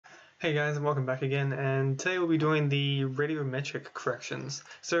Hey guys, and welcome back again, and today we'll be doing the radiometric corrections.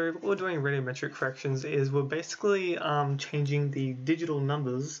 So what we're doing in radiometric corrections is we're basically changing the digital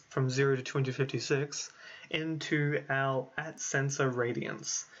numbers from 0 to 256 into our at-sensor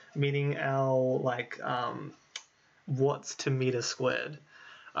radiance, meaning our watts to meter squared.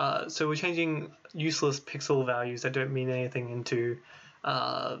 So we're changing useless pixel values that don't mean anything into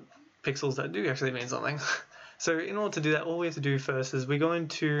pixels that do actually mean something. So in order to do that, all we have to do first is we go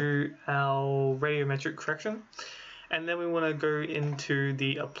into our radiometric correction, and then we want to go into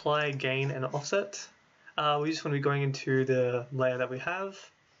the apply gain and offset. We just want to be going into the layer that we have.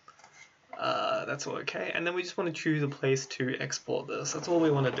 That's all okay. And then we just want to choose a place to export this. That's all we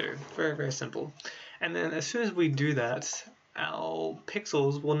want to do. Very, very simple. And then as soon as we do that, our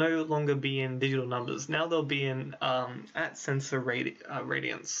pixels will no longer be in digital numbers. Now they'll be in at-sensor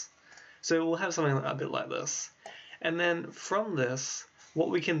radiance. So we'll have something a bit like this. And then from this, what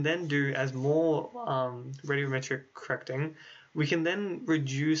we can then do as more radiometric correcting, we can then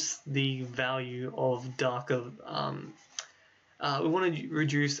reduce the value of darker, we want to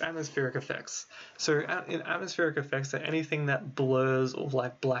reduce atmospheric effects. So in atmospheric effects, are anything that blurs or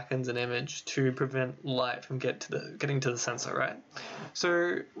blackens an image to prevent light from getting to the sensor, right?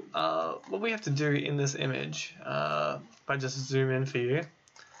 So what we have to do in this image, if I just zoom in for you,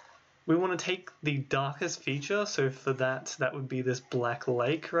 we want to take the darkest feature, so for that would be this black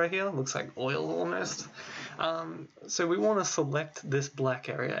lake right here, looks like oil almost. So we want to select this black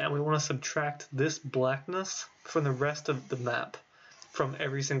area and we want to subtract this blackness from the rest of the map from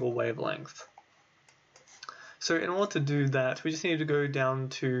every single wavelength. So in order to do that, we just need to go down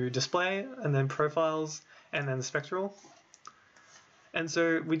to display and then profiles and then spectral. And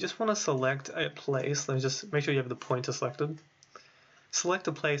so we just want to select a place. Let me just make sure you have the pointer selected. Select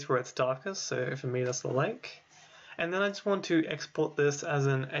a place where it's darkest, so for me that's the lake. And then I just want to export this as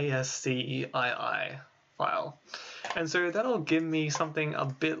an ASCII file. And so that'll give me something a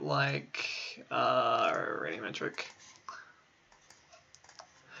bit like radiometric.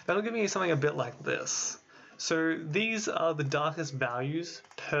 That'll give me something a bit like this. So these are the darkest values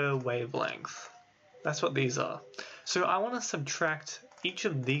per wavelength. That's what these are. So I want to subtract each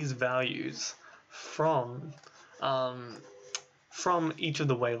of these values from each of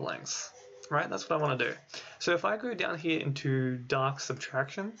the wavelengths, right? That's what I want to do. So if I go down here into dark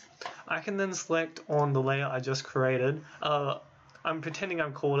subtraction, I can then select on the layer I just created. I'm pretending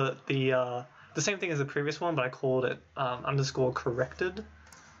I've called it the same thing as the previous one, but I called it underscore corrected.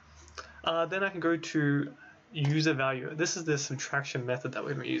 Then I can go to user value. This is the subtraction method that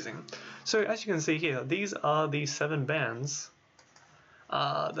we've been using. So as you can see here, these are the 7 bands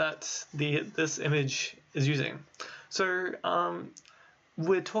that this image is using. So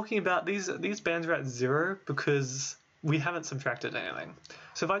we're talking about these bands are at 0 because we haven't subtracted anything.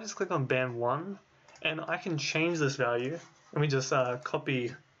 So if I just click on band 1 and I can change this value, let me just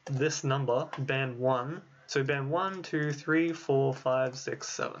copy this number, band 1. So band 1, 2, 3, 4, 5, 6,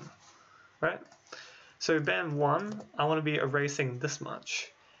 7, right? So band 1, I want to be erasing this much.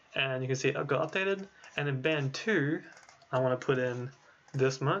 And you can see it got updated. And in band 2, I want to put in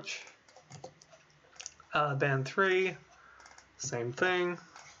this much. Band 3, same thing.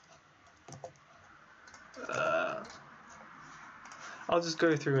 I'll just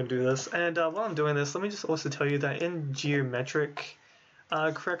go through and do this. And while I'm doing this, let me just also tell you that in geometric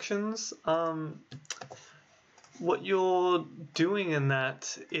corrections, what you're doing in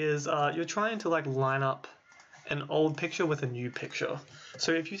that is you're trying to line up an old picture with a new picture.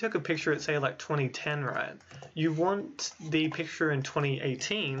 So if you took a picture at say 2010, right, you want the picture in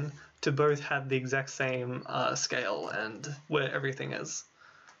 2018 to both have the exact same scale and where everything is.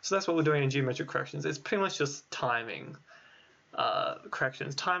 So that's what we're doing in geometric corrections. It's pretty much just timing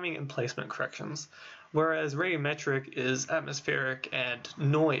corrections, timing and placement corrections. Whereas radiometric is atmospheric and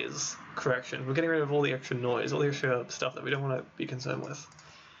noise correction. We're getting rid of all the extra noise, all the extra stuff that we don't want to be concerned with.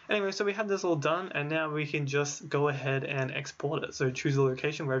 Anyway, so we have this all done, and now we can just go ahead and export it. So choose a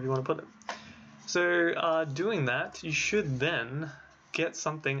location wherever you want to put it. So doing that, you should then get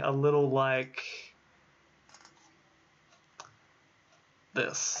something a little like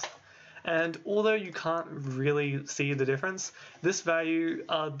this. And although you can't really see the difference, this value,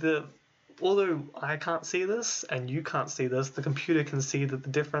 although I can't see this and you can't see this, the computer can see that the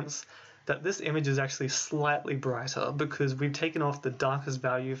difference, that this image is actually slightly brighter because we've taken off the darkest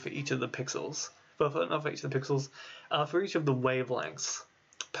value for each of the pixels. But not for each of the pixels, for each of the wavelengths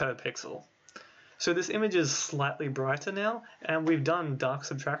per pixel. So this image is slightly brighter now, and we've done dark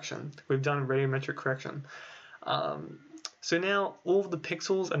subtraction. We've done radiometric correction. So now all of the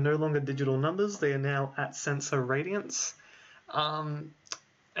pixels are no longer digital numbers, they are now at sensor radiance.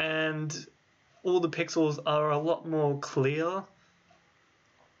 And and all the pixels are a lot more clear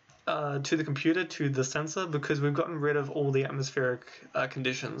to the computer, to the sensor, because we've gotten rid of all the atmospheric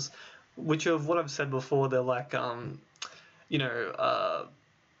conditions, which of what I've said before, they're like,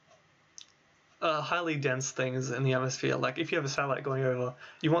 highly dense things in the atmosphere. Like if you have a satellite going over,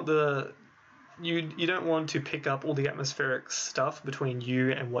 you want you don't want to pick up all the atmospheric stuff between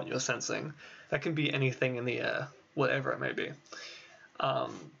you and what you're sensing. That can be anything in the air, whatever it may be.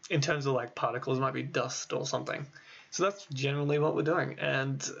 In terms of like particles, it might be dust or something. So that's generally what we're doing.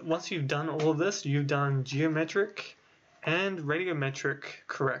 And once you've done all of this, you've done geometric and radiometric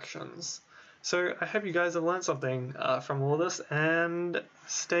corrections. So I hope you guys have learned something from all this, and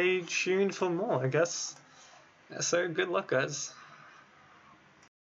stay tuned for more, I guess. So good luck, guys.